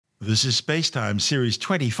This is Spacetime Series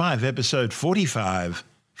 25, Episode 45,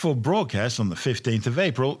 for broadcast on the 15th of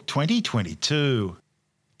April 2022.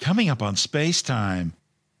 Coming up on Spacetime,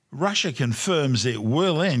 Russia confirms it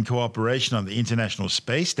will end cooperation on the International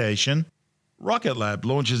Space Station, Rocket Lab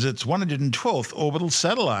launches its 112th orbital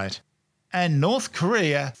satellite, and North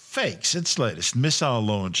Korea fakes its latest missile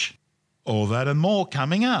launch. All that and more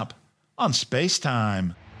coming up on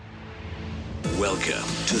Spacetime. Welcome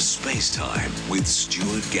to Spacetime with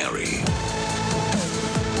Stuart Gary.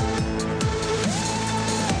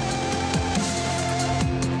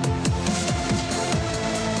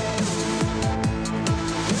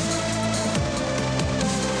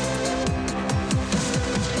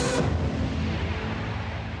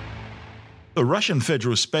 The Russian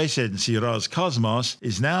Federal Space Agency Roscosmos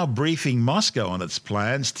is now briefing Moscow on its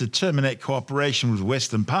plans to terminate cooperation with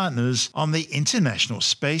Western partners on the International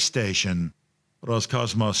Space Station.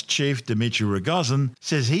 Roscosmos chief Dmitry Rogozin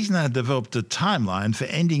says he's now developed a timeline for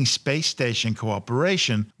ending space station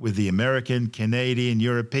cooperation with the American, Canadian,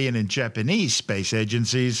 European and Japanese space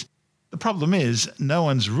agencies. The problem is, no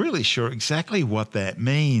one's really sure exactly what that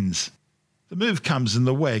means. The move comes in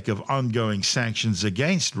the wake of ongoing sanctions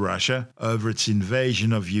against Russia over its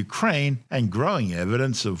invasion of Ukraine and growing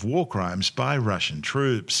evidence of war crimes by Russian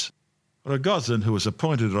troops. Rogozin, who was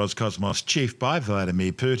appointed Roscosmos chief by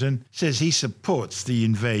Vladimir Putin, says he supports the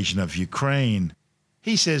invasion of Ukraine.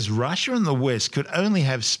 He says Russia and the West could only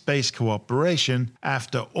have space cooperation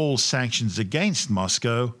after all sanctions against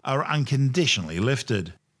Moscow are unconditionally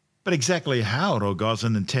lifted. But exactly how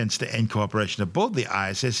Rogozin intends to end cooperation aboard the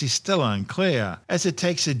ISS is still unclear, as it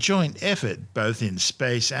takes a joint effort, both in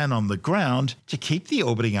space and on the ground, to keep the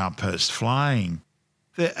orbiting outpost flying.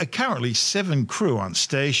 There are currently 7 crew on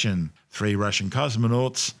station, 3 Russian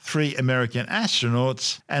cosmonauts, 3 American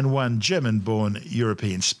astronauts, and 1 German-born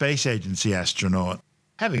European Space Agency astronaut.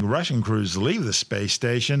 Having Russian crews leave the space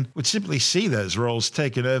station would simply see those roles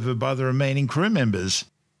taken over by the remaining crew members.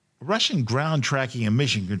 Russian ground tracking and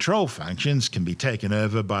mission control functions can be taken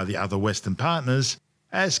over by the other Western partners,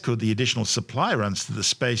 as could the additional supply runs to the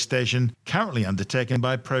space station currently undertaken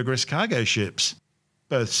by Progress cargo ships.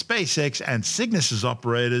 Both SpaceX and Cygnus'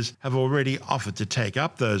 operators have already offered to take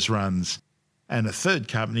up those runs, and a third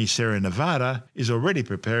company, Sierra Nevada, is already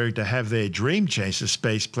preparing to have their Dream Chaser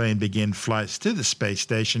spaceplane begin flights to the space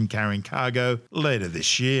station carrying cargo later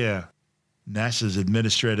this year. NASA's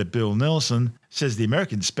Administrator Bill Nelson says the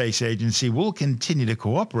American Space Agency will continue to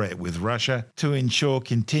cooperate with Russia to ensure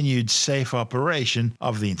continued safe operation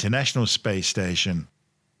of the International Space Station.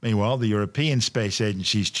 Meanwhile, the European Space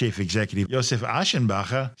Agency's chief executive, Josef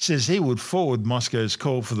Aschenbacher, says he would forward Moscow's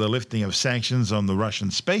call for the lifting of sanctions on the Russian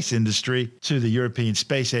space industry to the European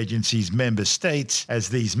Space Agency's member states, as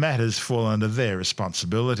these matters fall under their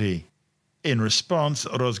responsibility. In response,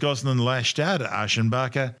 Rosgosnun lashed out at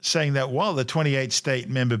Aschenbacher, saying that while the 28 state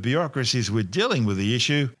member bureaucracies were dealing with the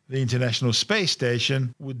issue, the International Space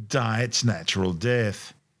Station would die its natural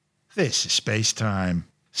death. This is Spacetime.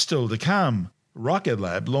 Still to come, Rocket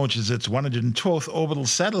Lab launches its 112th orbital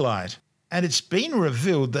satellite, and it's been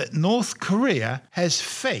revealed that North Korea has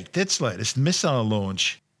faked its latest missile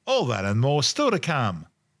launch. All that and more still to come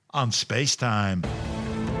on Spacetime.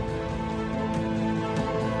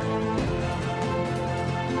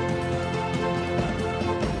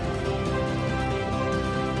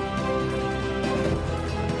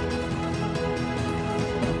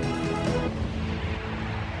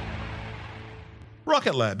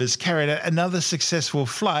 Rocket Lab has carried out another successful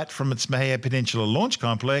flight from its Mahia Peninsula Launch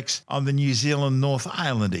Complex on the New Zealand North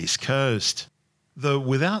Island east coast. The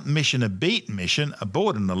Without Mission a Beat mission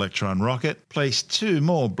aboard an Electron rocket placed 2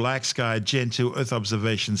 more Black Sky Gen 2 Earth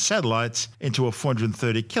observation satellites into a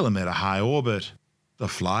 430-kilometre high orbit. The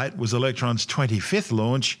flight was Electron's 25th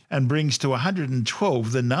launch and brings to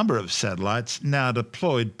 112 the number of satellites now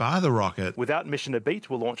deployed by the rocket. Without Mission a Beat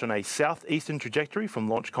will launch on a southeastern trajectory from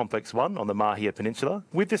Launch Complex 1 on the Mahia Peninsula.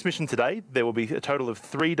 With this mission today, there will be a total of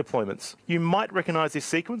 3 deployments. You might recognise this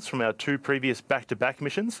sequence from our 2 previous back-to-back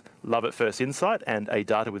missions, Love at First Insight and A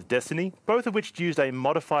Data with Destiny, both of which used a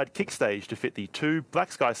modified kick stage to fit the 2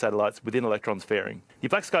 Black Sky satellites within Electron's fairing. The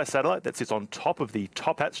Black Sky satellite that sits on top of the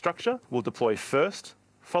top hat structure will deploy first,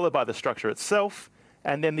 followed by the structure itself,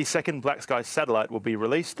 And then the second Black Sky satellite will be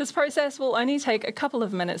released. This process will only take a couple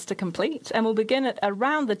of minutes to complete and will begin at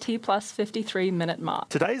around the T plus 53 minute mark.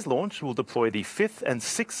 Today's launch will deploy the fifth and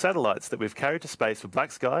sixth satellites that we've carried to space for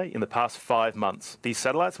Black Sky in the past 5 months. These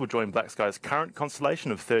satellites will join Black Sky's current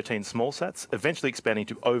constellation of 13 small sats, eventually expanding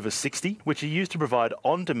to over 60, which are used to provide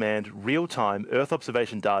on-demand, real-time Earth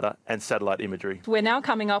observation data and satellite imagery. We're now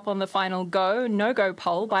coming up on the final go, no-go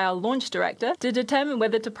poll by our launch director to determine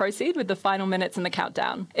whether to proceed with the final minutes in the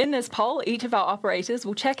countdown. In this poll, each of our operators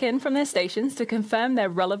will check in from their stations to confirm their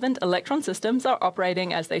relevant Electron systems are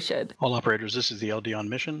operating as they should. All operators, this is the LD on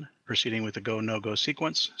mission, proceeding with the go, no-go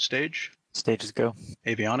sequence. Stage. Stages go.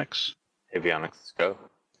 Avionics. Avionics is go.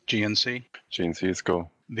 GNC. GNC is go.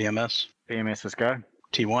 VMS. VMS is go.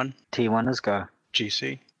 T1. T1 is go.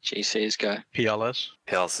 GC. GC is go. PLS.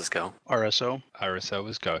 PLS is go. RSO. RSO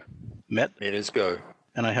is go. MET. It is go.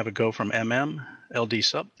 And I have a go from MM. LD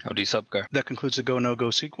sub. LD sub go. That concludes the go,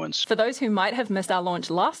 no-go sequence. For those who might have missed our launch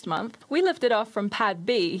last month, we lifted off from Pad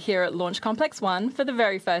B here at Launch Complex 1 for the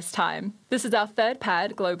very first time. This is our third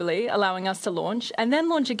pad globally, allowing us to launch and then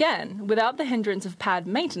launch again without the hindrance of pad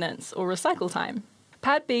maintenance or recycle time.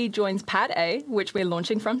 Pad B joins Pad A, which we're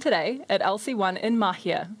launching from today, at LC-1 in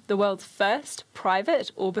Mahia, the world's first private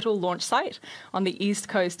orbital launch site on the east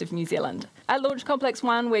coast of New Zealand. At Launch Complex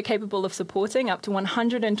 1, we're capable of supporting up to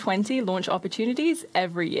 120 launch opportunities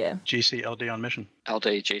every year. GC LD on mission.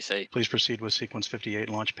 LD GC. Please proceed with sequence 58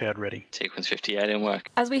 launch pad ready. Sequence 58 in work.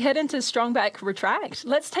 As we head into Strongback Retract,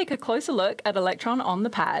 let's take a closer look at Electron on the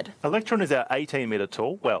pad. Electron is our 18-metre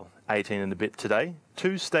tall, 18 and a bit today,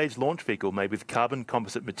 two-stage launch vehicle made with carbon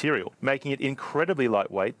composite material, making it incredibly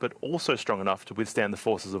lightweight but also strong enough to withstand the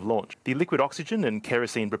forces of launch. The liquid oxygen and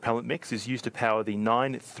kerosene propellant mix is used to power the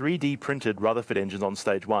 9 3D printed Rutherford engines on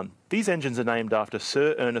stage 1. These engines are named after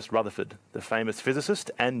Sir Ernest Rutherford, the famous physicist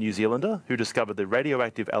and New Zealander who discovered the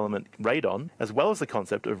radioactive element radon, as well as the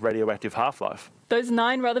concept of radioactive half-life. Those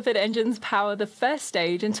 9 Rutherford engines power the first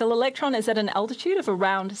stage until Electron is at an altitude of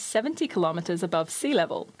around 70 kilometres above sea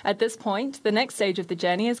level. At this point, the next stage of the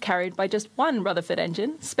journey is carried by just one Rutherford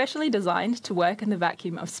engine, specially designed to work in the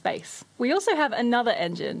vacuum of space. We also have another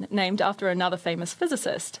engine, named after another famous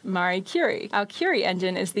physicist, Marie Curie. Our Curie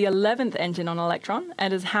engine is the 11th engine on Electron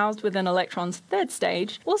and is housed within Electron's third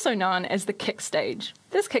stage, also known as the kick stage.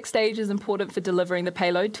 This kick stage is important for delivering the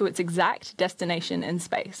payload to its exact destination in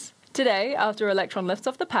space. Today, after Electron lifts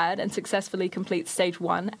off the pad and successfully completes Stage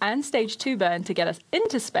 1 and Stage 2 burn to get us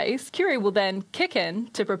into space, Curie will then kick in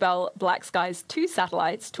to propel Black Sky's 2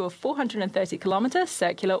 satellites to a 430-kilometre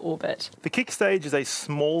circular orbit. The kick stage is a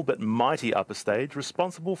small but mighty upper stage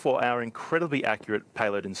responsible for our incredibly accurate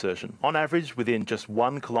payload insertion, on average within just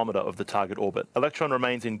 1 kilometre of the target orbit. Electron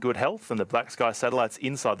remains in good health and the Black Sky satellites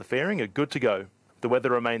inside the fairing are good to go. The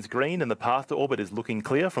weather remains green and the path to orbit is looking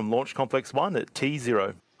clear from Launch Complex 1 at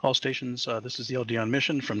T0. All stations, this is the LD on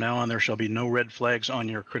mission. From now on, there shall be no red flags on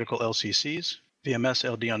your critical LCCs.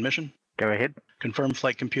 VMS LD on mission. Go ahead. Confirm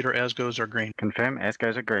flight computer as goes are green. Confirm as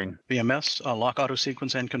goes are green. VMS, lock auto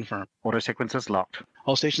sequence and confirm. Auto sequence is locked.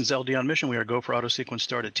 All stations LD on mission. We are go for auto sequence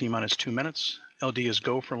start at T-minus 2 minutes. LD is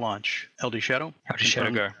go for launch. LD Shadow. LD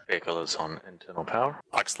Shadow go. Vehicle is on internal power.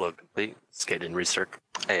 Box load complete. Skate in recirc.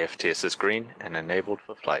 AFTS is green and enabled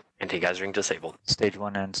for flight. Anti-geysering disabled. Stage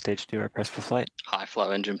 1 and Stage 2 are pressed for flight. High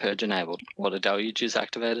flow engine purge enabled. Water deluge is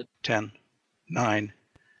activated. 10, 9,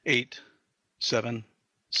 8, 7,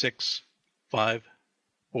 6, 5,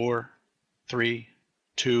 4, 3,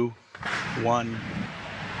 2, 1.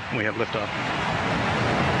 We have liftoff.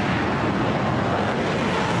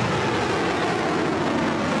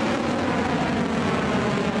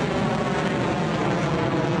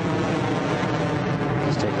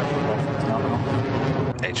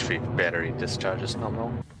 HV battery discharge is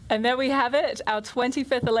nominal. And there we have it. Our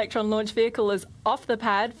 25th Electron launch vehicle is off the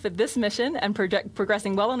pad for this mission and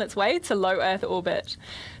progressing well on its way to low Earth orbit.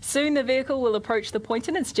 Soon the vehicle will approach the point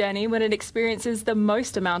in its journey when it experiences the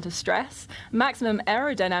most amount of stress, maximum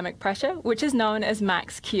aerodynamic pressure, which is known as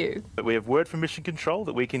max Q. We have word from Mission Control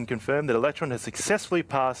that we can confirm that Electron has successfully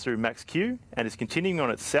passed through max Q and is continuing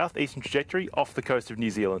on its southeastern trajectory off the coast of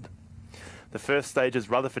New Zealand. The first stage's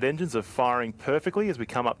Rutherford engines are firing perfectly as we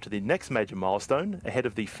come up to the next major milestone ahead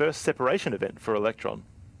of the first separation event for Electron.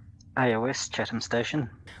 AOS Chatham Station.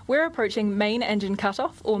 We're approaching main engine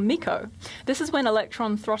cutoff, or MECO. This is when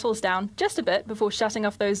Electron throttles down just a bit before shutting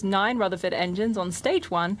off those 9 Rutherford engines on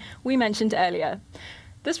Stage 1 we mentioned earlier.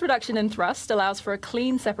 This reduction in thrust allows for a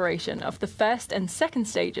clean separation of the first and second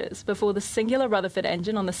stages before the singular Rutherford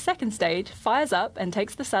engine on the second stage fires up and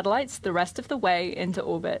takes the satellites the rest of the way into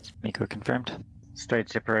orbit. MECO confirmed. Stage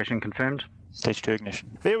separation confirmed. Stage 2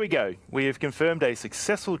 ignition. There we go. We have confirmed a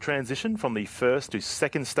successful transition from the first to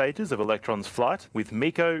second stages of Electron's flight, with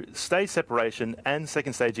MECO, stage separation and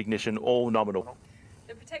second stage ignition all nominal.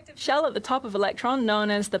 The protective shell at the top of Electron,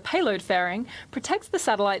 known as the payload fairing, protects the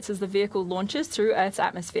satellites as the vehicle launches through Earth's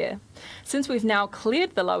atmosphere. Since we've now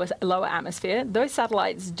cleared the lower atmosphere, those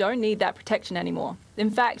satellites don't need that protection anymore. In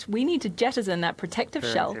fact, we need to jettison that protective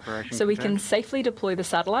shell so we can safely deploy the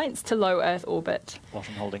satellites to low Earth orbit.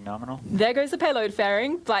 Bottom holding nominal. There goes the payload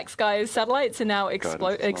fairing. Black Sky's satellites are now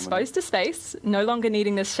exposed to space, no longer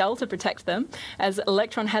needing this shell to protect them, as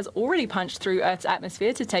Electron has already punched through Earth's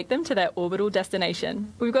atmosphere to take them to their orbital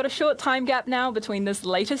destination. We've got a short time gap now between this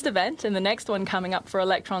latest event and the next one coming up for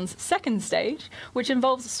Electron's second stage, which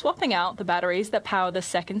involves swapping out the batteries that power the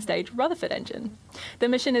second stage Rutherford engine. The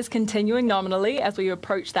mission is continuing nominally as we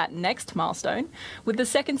approach that next milestone, with the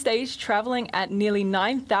second stage travelling at nearly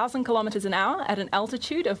 9,000 kilometres an hour at an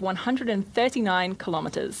altitude of 139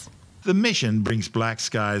 kilometres. The mission brings Black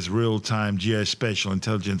Sky's real-time geospatial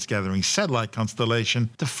intelligence gathering satellite constellation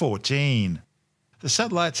to 14. The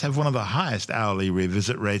satellites have one of the highest hourly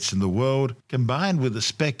revisit rates in the world, combined with the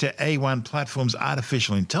Spectre A1 platform's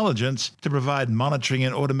artificial intelligence to provide monitoring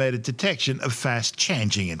and automated detection of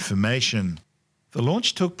fast-changing information. The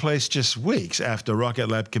launch took place just weeks after Rocket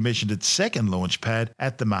Lab commissioned its second launch pad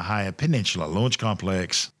at the Mahia Peninsula Launch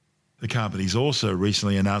Complex. The company's also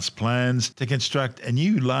recently announced plans to construct a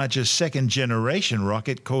new, larger second-generation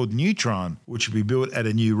rocket called Neutron, which will be built at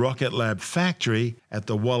a new Rocket Lab factory at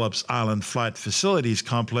the Wallops Island Flight Facilities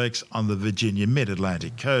Complex on the Virginia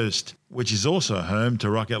Mid-Atlantic coast, which is also home to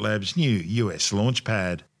Rocket Lab's new US launch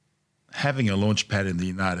pad. Having a launch pad in the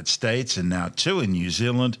United States and now two in New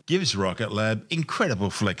Zealand gives Rocket Lab incredible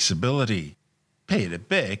flexibility. Peter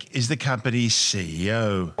Beck is the company's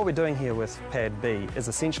CEO. What we're doing here with Pad B is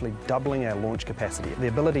essentially doubling our launch capacity. The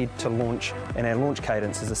ability to launch and our launch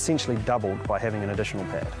cadence is essentially doubled by having an additional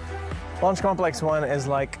pad. Launch Complex 1 is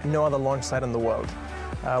like no other launch site in the world.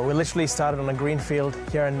 We literally started on a green field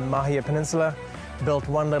here in Mahia Peninsula, built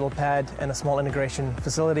one little pad and a small integration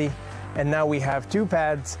facility, and now we have two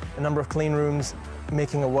pads, a number of clean rooms,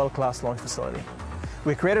 making a world-class launch facility.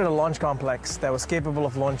 We created a launch complex that was capable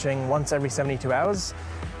of launching once every 72 hours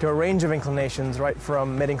to a range of inclinations, right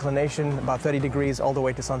from mid-inclination, about 30 degrees, all the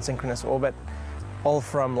way to sun-synchronous orbit, all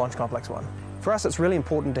from Launch Complex 1. For us, it's really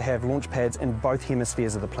important to have launch pads in both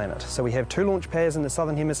hemispheres of the planet. So we have two launch pads in the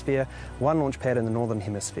southern hemisphere, one launch pad in the northern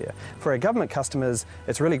hemisphere. For our government customers,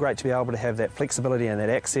 it's really great to be able to have that flexibility and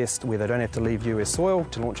that access where they don't have to leave US soil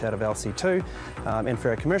to launch out of LC2. And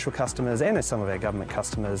for our commercial customers and some of our government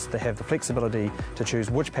customers, they have the flexibility to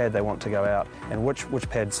choose which pad they want to go out and which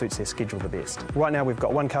pad suits their schedule the best. Right now we've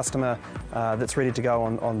got one customer that's ready to go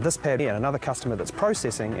on this pad and another customer that's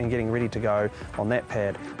processing and getting ready to go on that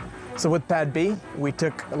pad. So with Pad B, we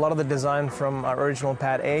took a lot of the design from our original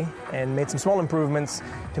Pad A and made some small improvements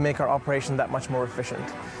to make our operation that much more efficient.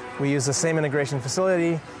 We use the same integration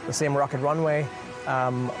facility, the same rocket runway,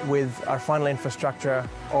 with our final infrastructure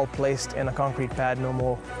all placed in a concrete pad no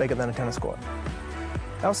more bigger than a tennis court.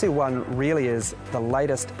 LC1 really is the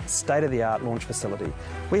latest state-of-the-art launch facility.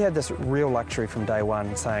 We had this real luxury from day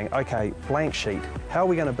one saying, okay, blank sheet, how are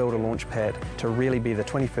we going to build a launch pad to really be the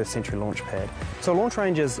 21st century launch pad? So a launch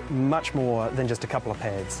range is much more than just a couple of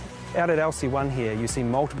pads. Out at LC1 here, you see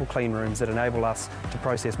multiple clean rooms that enable us to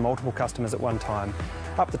process multiple customers at one time.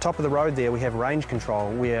 Up the top of the road there, we have range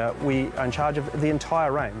control, where we are in charge of the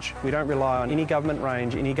entire range. We don't rely on any government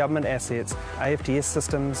range, any government assets, AFTS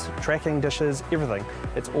systems, tracking dishes, everything.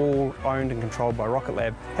 It's all owned and controlled by Rocket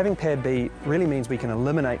Lab. Having Pad B really means we can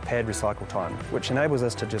eliminate pad recycle time, which enables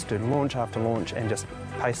us to just do launch after launch and just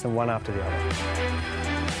pace them one after the other.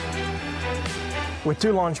 With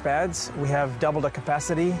two launch pads, we have doubled our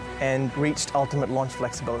capacity and reached ultimate launch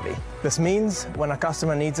flexibility. This means when a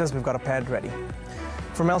customer needs us, we've got a pad ready.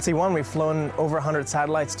 From LC1, we've flown over 100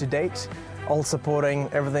 satellites to date, all supporting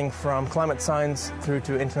everything from climate science through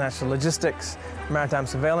to international logistics, maritime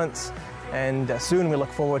surveillance, and soon we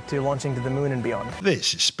look forward to launching to the moon and beyond.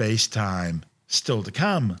 This is Space Time. Still to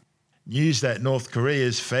come, news that North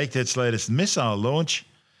Korea's faked its latest missile launch,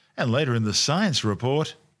 and later in the science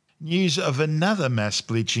report, news of another mass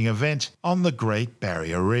bleaching event on the Great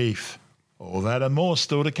Barrier Reef. All that and more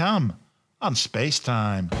still to come on Space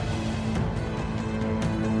Time.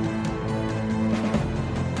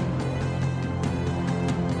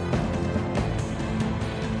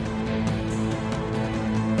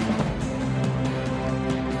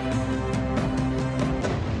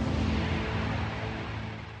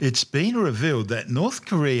 It's been revealed that North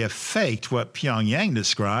Korea faked what Pyongyang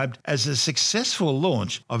described as a successful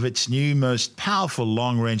launch of its new most powerful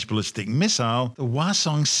long-range ballistic missile, the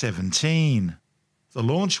Hwasong-17. The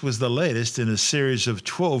launch was the latest in a series of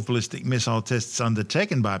 12 ballistic missile tests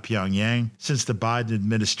undertaken by Pyongyang since the Biden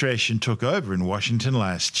administration took over in Washington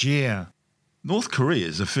last year. North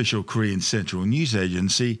Korea's official Korean Central News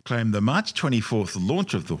Agency claimed the March 24th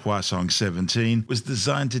launch of the Hwasong-17 was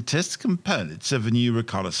designed to test components of a new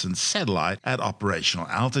reconnaissance satellite at operational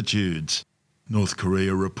altitudes. North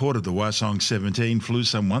Korea reported the Hwasong-17 flew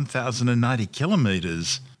some 1,090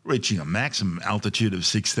 kilometers, reaching a maximum altitude of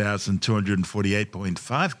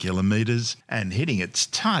 6,248.5 kilometers and hitting its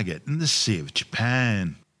target in the Sea of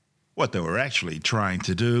Japan. What they were actually trying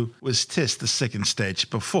to do was test the second stage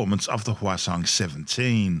performance of the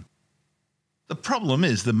Hwasong-17. The problem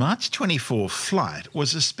is the March 24 flight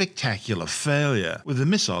was a spectacular failure, with the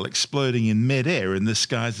missile exploding in mid-air in the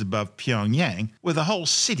skies above Pyongyang, where the whole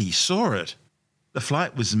city saw it. The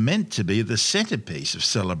flight was meant to be the centerpiece of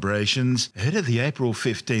celebrations ahead of the April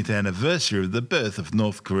 15th anniversary of the birth of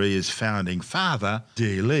North Korea's founding father,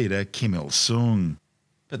 dear leader Kim Il-sung.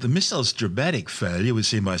 But the missile's dramatic failure was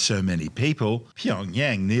seen by so many people,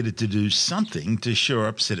 Pyongyang needed to do something to shore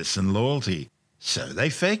up citizen loyalty. So they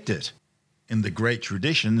faked it. In the great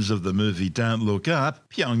traditions of the movie Don't Look Up,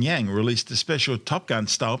 Pyongyang released a special Top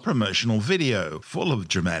Gun-style promotional video full of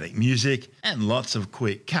dramatic music and lots of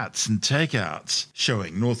quick cuts and takeouts,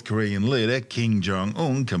 showing North Korean leader Kim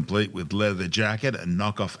Jong-un complete with leather jacket and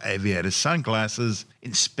knockoff aviator sunglasses,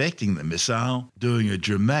 inspecting the missile, doing a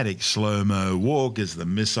dramatic slow-mo walk as the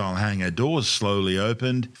missile hangar doors slowly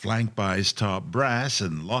opened, flanked by his top brass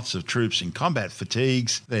and lots of troops in combat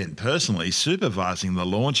fatigues, then personally supervising the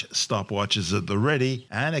launch, stopwatches at the ready,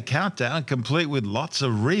 and a countdown complete with lots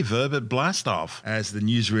of reverb at blastoff, as the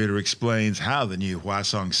newsreader explains how the new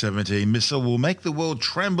Hwasong-17 missile will make the world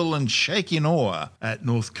tremble and shake in awe at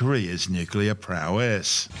North Korea's nuclear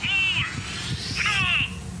prowess.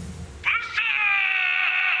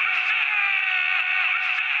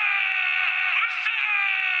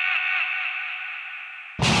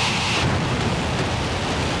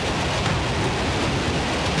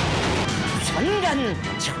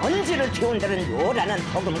 천지를 뒤흔드는 요란한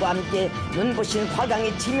폭음과 함께 눈부신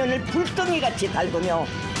화강이 지면을 불덩이같이 달구며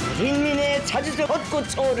인민의 자주를 걷고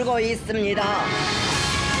쳐오르고 있습니다.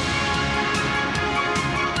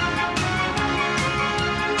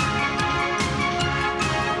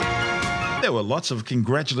 There were lots of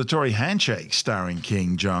congratulatory handshakes starring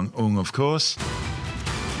Kim Jong-un, of course.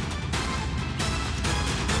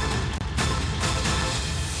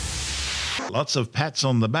 Lots of pats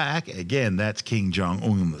on the back, again that's Kim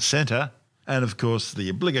Jong-un in the centre, and of course the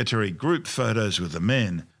obligatory group photos with the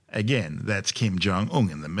men, again that's Kim Jong-un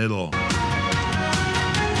in the middle.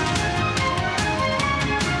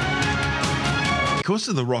 Because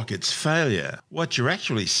of the rocket's failure, what you're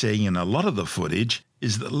actually seeing in a lot of the footage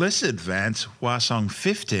is the less advanced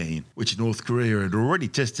Hwasong-15, which North Korea had already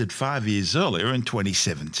tested 5 years earlier in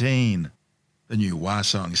 2017. The new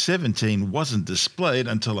Hwasong-17 wasn't displayed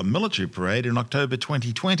until a military parade in October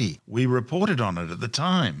 2020. We reported on it at the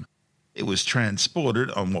time. It was transported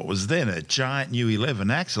on what was then a giant new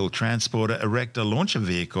 11-axle transporter erector launcher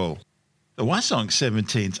vehicle. The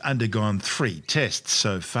Hwasong-17's undergone 3 tests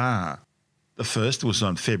so far. The first was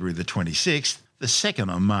on February the 26th, the second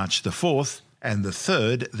on March the 4th, and the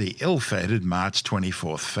third the ill-fated March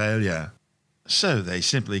 24th failure. So they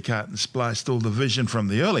simply cut and spliced all the vision from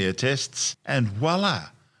the earlier tests, and voila,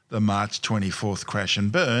 the March 24th crash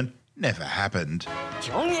and burn never happened.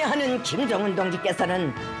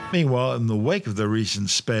 Meanwhile, in the wake of the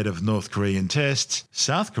recent spate of North Korean tests,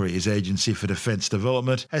 South Korea's Agency for Defense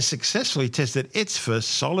Development has successfully tested its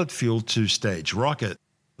first solid-fuel 2-stage rocket.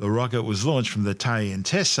 The rocket was launched from the Taein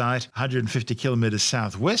test site, 150 kilometers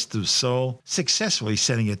southwest of Seoul, successfully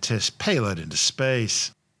sending a test payload into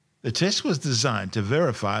space. The test was designed to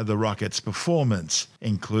verify the rocket's performance,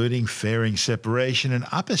 including fairing separation and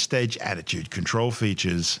upper stage attitude control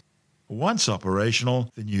features. Once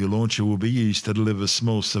operational, the new launcher will be used to deliver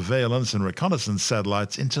small surveillance and reconnaissance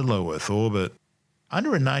satellites into low Earth orbit. Under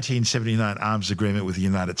a 1979 arms agreement with the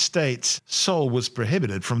United States, Seoul was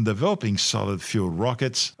prohibited from developing solid-fueled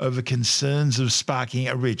rockets over concerns of sparking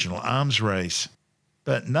a regional arms race.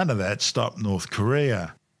 But none of that stopped North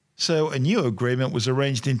Korea. So a new agreement was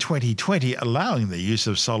arranged in 2020 allowing the use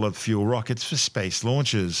of solid-fuel rockets for space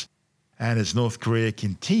launches. And as North Korea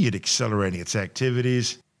continued accelerating its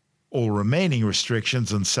activities, all remaining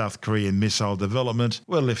restrictions on South Korean missile development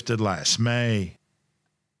were lifted last May.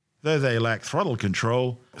 Though they lack throttle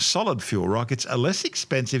control, solid fuel rockets are less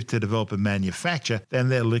expensive to develop and manufacture than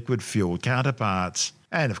their liquid fuel counterparts.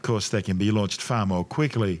 And of course, they can be launched far more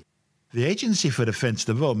quickly. The Agency for Defence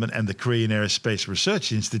Development and the Korean Aerospace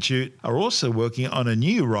Research Institute are also working on a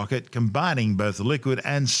new rocket combining both liquid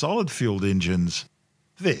and solid-fueled engines.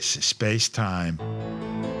 This is Space Time.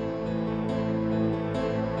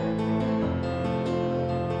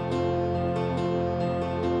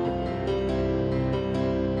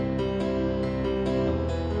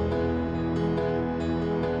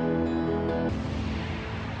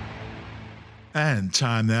 And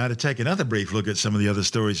time now to take another brief look at some of the other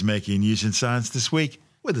stories making news in science this week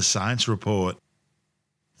with a science report.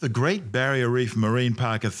 The Great Barrier Reef Marine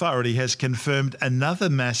Park Authority has confirmed another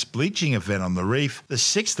mass bleaching event on the reef, the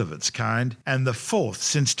sixth of its kind, and the fourth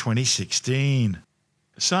since 2016.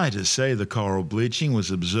 Scientists say the coral bleaching was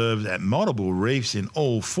observed at multiple reefs in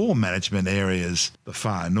all four management areas: the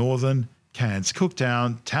Far Northern, Cairns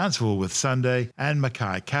Cooktown, Townsville with Sunday, and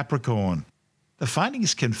Mackay Capricorn. The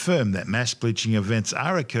findings confirm that mass bleaching events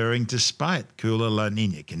are occurring despite cooler La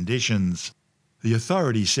Niña conditions. The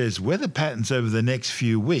authority says weather patterns over the next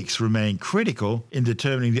few weeks remain critical in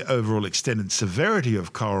determining the overall extent and severity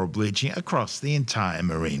of coral bleaching across the entire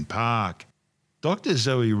marine park. Dr.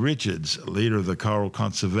 Zoe Richards, leader of the Coral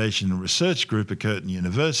Conservation and Research Group at Curtin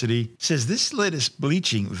University, says this latest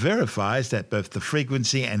bleaching verifies that both the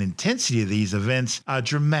frequency and intensity of these events are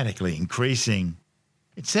dramatically increasing.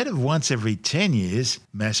 Instead of once every 10 years,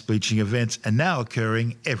 mass bleaching events are now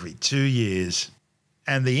occurring every 2 years.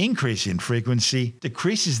 And the increase in frequency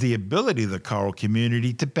decreases the ability of the coral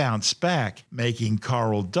community to bounce back, making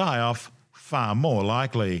coral die-off far more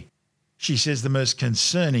likely. She says the most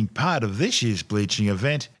concerning part of this year's bleaching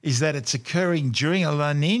event is that it's occurring during a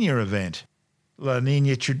La Niña event. La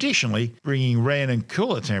Niña traditionally bringing rain and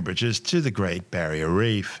cooler temperatures to the Great Barrier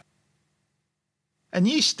Reef. A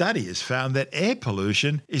new study has found that air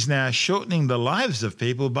pollution is now shortening the lives of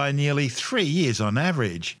people by nearly 3 years on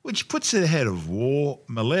average, which puts it ahead of war,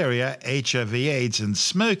 malaria, HIV/AIDS and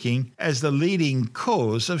smoking as the leading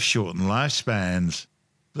cause of shortened lifespans.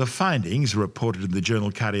 The findings, reported in the journal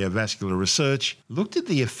Cardiovascular Research, looked at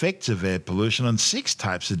the effects of air pollution on 6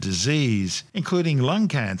 types of disease, including lung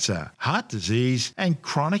cancer, heart disease and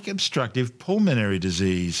chronic obstructive pulmonary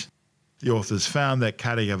disease. The authors found that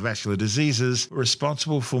cardiovascular diseases were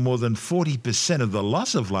responsible for more than 40% of the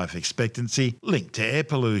loss of life expectancy linked to air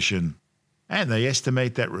pollution. And they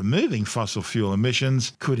estimate that removing fossil fuel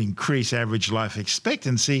emissions could increase average life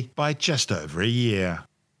expectancy by just over a year.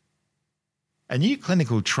 A new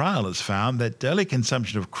clinical trial has found that daily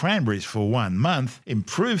consumption of cranberries for 1 month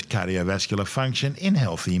improved cardiovascular function in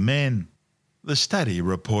healthy men. The study,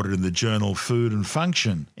 reported in the journal Food and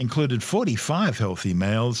Function, included 45 healthy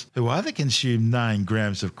males who either consumed 9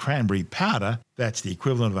 grams of cranberry powder, that's the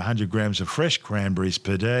equivalent of 100 grams of fresh cranberries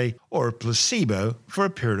per day, or a placebo for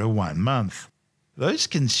a period of 1 month. Those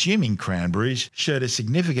consuming cranberries showed a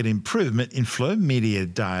significant improvement in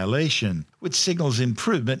flow-mediated dilation, which signals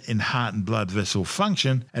improvement in heart and blood vessel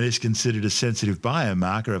function and is considered a sensitive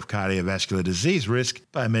biomarker of cardiovascular disease risk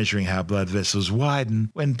by measuring how blood vessels widen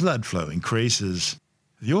when blood flow increases.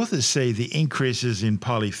 The authors say the increases in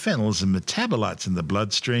polyphenols and metabolites in the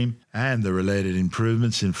bloodstream and the related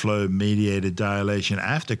improvements in flow-mediated dilation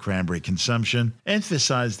after cranberry consumption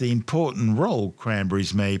emphasize the important role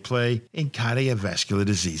cranberries may play in cardiovascular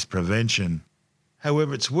disease prevention.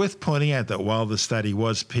 However, it's worth pointing out that while the study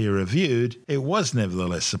was peer-reviewed, it was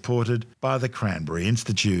nevertheless supported by the Cranberry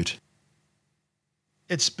Institute.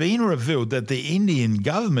 It's been revealed that the Indian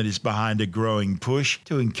government is behind a growing push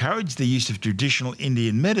to encourage the use of traditional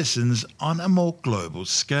Indian medicines on a more global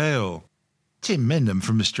scale. Tim Mendham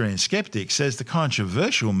from Australian Skeptics says the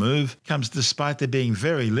controversial move comes despite there being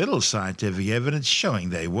very little scientific evidence showing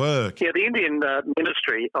they work. Yeah, the Indian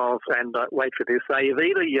Ministry of, and wait for this,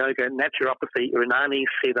 Ayurveda, Yoga, Naturopathy, Unani,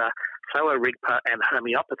 Siddha, Sowa Rigpa and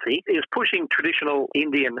Homeopathy is pushing traditional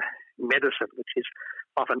Indian medicine, which is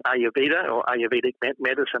often Ayurveda or Ayurvedic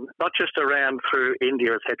medicine, not just around through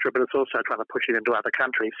India, etc., but it's also trying to push it into other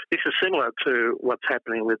countries. This is similar to what's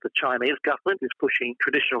happening with the Chinese government, is pushing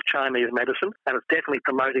traditional Chinese medicine, and it's definitely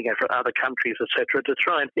promoting it for other countries, etc., to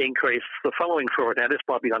try and increase the following for it. Now, this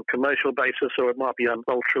might be on commercial basis or it might be on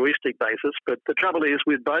altruistic basis, but the trouble is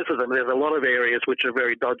with both of them, there's a lot of areas which are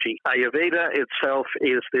very dodgy. Ayurveda itself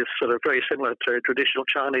is this sort of very similar to traditional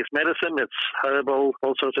Chinese medicine. It's herbal,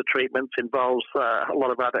 all sorts of treatments treatments, involves a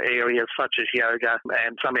lot of other areas such as yoga,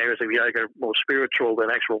 and some areas of yoga more spiritual than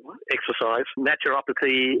actual exercise.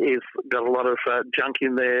 Naturopathy is got a lot of junk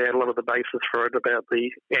in there, a lot of the basis for it about the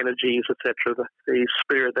energies, etc., the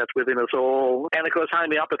spirit that's within us all. And of course,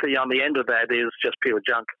 homeopathy on the end of that is just pure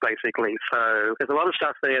junk, basically. So there's a lot of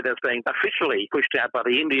stuff there that's being officially pushed out by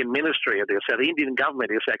the Indian Ministry of this. So the Indian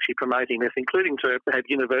government is actually promoting this, including to have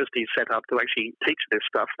universities set up to actually teach this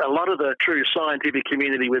stuff. A lot of the true scientific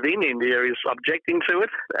community within India is objecting to it,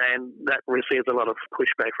 and that receives a lot of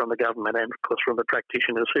pushback from the government and, of course, from the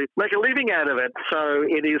practitioners who make a living out of it. So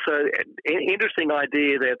it is an interesting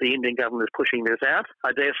idea that the Indian government is pushing this out.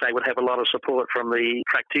 I dare say would have a lot of support from the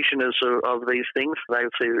practitioners of these things. They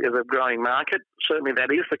see it as a growing market. Certainly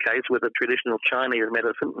that is the case with the traditional Chinese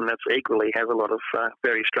medicine, and that's equally has a lot of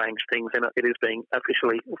very strange things in it. It is being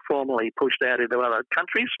officially, formally pushed out into other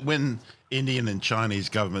countries. When Indian and Chinese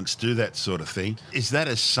governments do that sort of thing, is that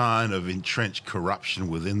a sign of entrenched corruption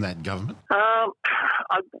within that government?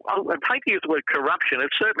 I'd hate to use the word corruption.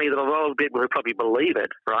 It's certainly that a lot of people who probably believe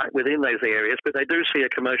it, right, within those areas, but they do see a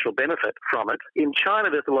commercial benefit from it. In China,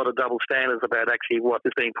 there's a lot of double standards about actually what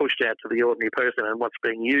is being pushed out to the ordinary person and what's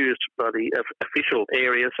being used by the official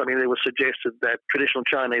areas. I mean, it was suggested that traditional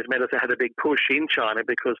Chinese medicine had a big push in China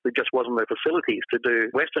because there just wasn't the facilities to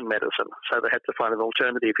do Western medicine, so they had to find an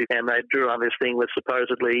alternative, and they drew on this thing with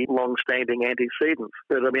supposedly long-standing antecedents.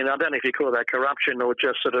 But, I mean, I don't know if you call that corruption or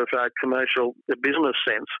just sort of commercial business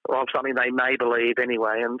sense of something they may believe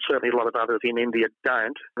anyway, and certainly a lot of others in India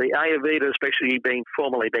don't. The Ayurveda especially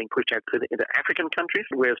formally being pushed out into African countries,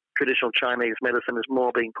 whereas traditional Chinese medicine is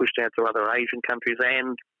more being pushed out to other Asian countries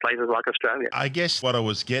and places like Australia. I guess what I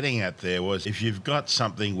was getting at there was if you've got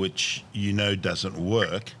something which you know doesn't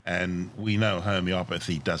work, and we know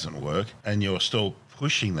homeopathy doesn't work, and you're still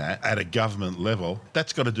pushing that at a government level,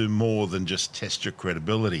 that's got to do more than just test your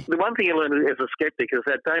credibility. The one thing you learn as a skeptic is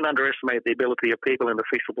that don't underestimate the ability of people in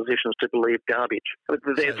official positions to believe garbage.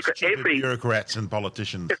 Bureaucrats and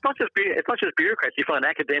politicians. It's not just bureaucrats. You find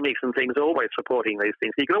academics and things always supporting these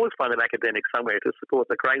things. You can always find an academic somewhere to support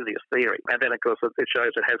the craziest theory. And then, of course, it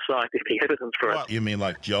shows it has scientific evidence for it. You mean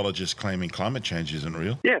like geologists claiming climate change isn't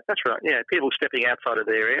real? Yeah, that's right. Yeah, people stepping outside of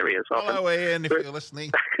their areas often. Hello, Ian, if you're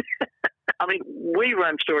listening. I mean, we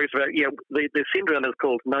run stories about, the syndrome is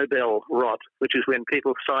called Nobel rot, which is when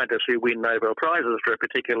scientists who win Nobel Prizes for a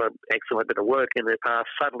particular excellent bit of work in their past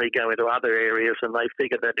suddenly go into other areas, and they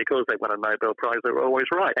figure that because they won a Nobel Prize, they're always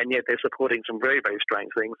right. And yet they're supporting some very, very strange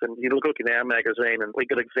things. And you look in our magazine, and we've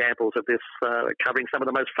got examples of this covering some of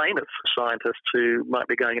the most famous scientists who might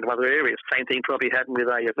be going into other areas. Same thing probably happened with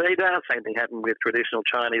Ayurveda, same thing happened with traditional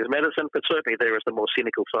Chinese medicine, but certainly there is the more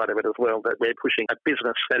cynical side of it as well, that we're pushing a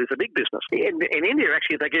business that is a big business. In India,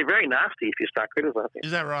 actually, they get very nasty if you start criticising.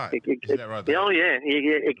 Is that right? Is that right? Oh, yeah.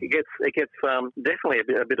 It gets definitely a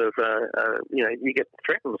bit of you get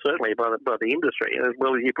threatened certainly by the industry as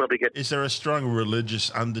well as you probably get. Is there a strong religious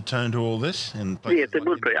undertone to all this? Yes, there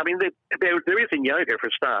would be. I mean, there is in yoga for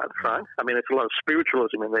a start, right? I mean, it's a lot of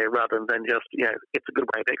spiritualism in there rather than just it's a good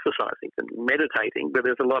way of exercising and meditating. But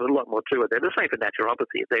there's a lot more to it. They're the same for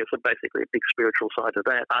naturopathy. There's basically a big spiritual side to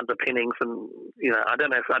that, underpinnings, and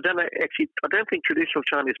I don't think traditional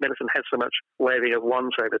Chinese medicine has so much waving of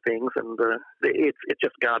wands over things, and it's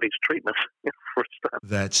just garbage treatment for a start.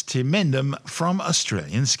 That's Tim Mendham from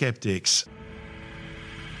Australian Skeptics.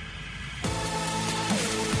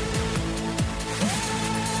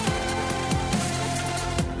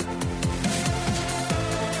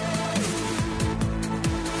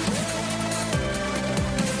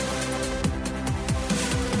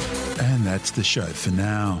 And that's the show for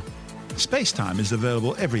now. Spacetime is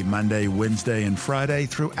available every Monday, Wednesday and Friday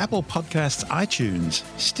through Apple Podcasts, iTunes,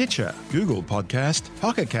 Stitcher, Google Podcast,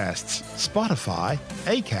 Pocket Casts, Spotify,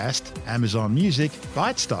 Acast, Amazon Music,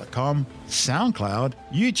 Bytes.com, SoundCloud,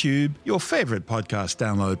 YouTube, your favourite podcast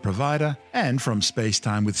download provider, and from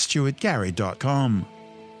spacetimewithstuartgary.com.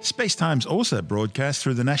 Spacetime's also broadcast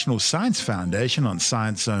through the National Science Foundation on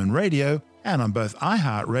Science Zone Radio and on both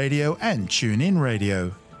iHeartRadio and TuneIn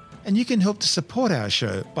Radio. And you can help to support our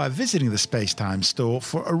show by visiting the Spacetime store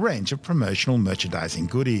for a range of promotional merchandising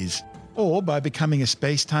goodies, or by becoming a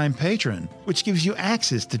Spacetime patron, which gives you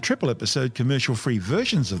access to triple-episode commercial-free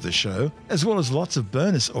versions of the show, as well as lots of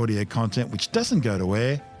bonus audio content which doesn't go to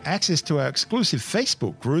air, access to our exclusive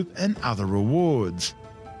Facebook group, and other rewards.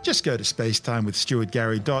 Just go to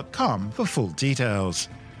spacetimewithstuartgary.com for full details.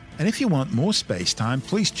 And if you want more Spacetime,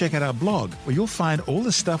 please check out our blog, where you'll find all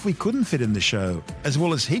the stuff we couldn't fit in the show, as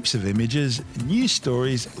well as heaps of images, news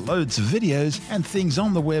stories, loads of videos, and things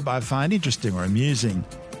on the web I find interesting or amusing.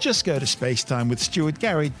 Just go to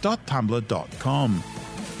spacetimewithstuartgary.tumblr.com.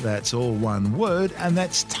 That's all one word, and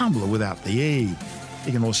that's Tumblr without the E.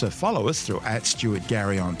 You can also follow us through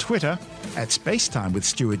 @StuartGary on Twitter, @Spacetime with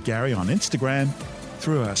Stuart Gary on Instagram,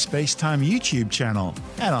 through our Spacetime YouTube channel,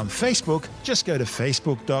 and on Facebook, just go to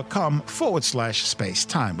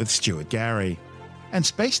facebook.com/Spacetime with Stuart Gary. And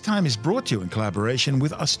Spacetime is brought to you in collaboration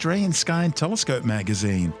with Australian Sky and Telescope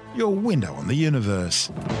magazine, your window on the universe.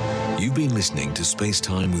 You've been listening to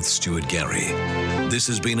Spacetime with Stuart Gary. This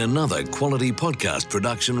has been another quality podcast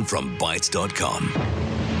production from Bytes.com.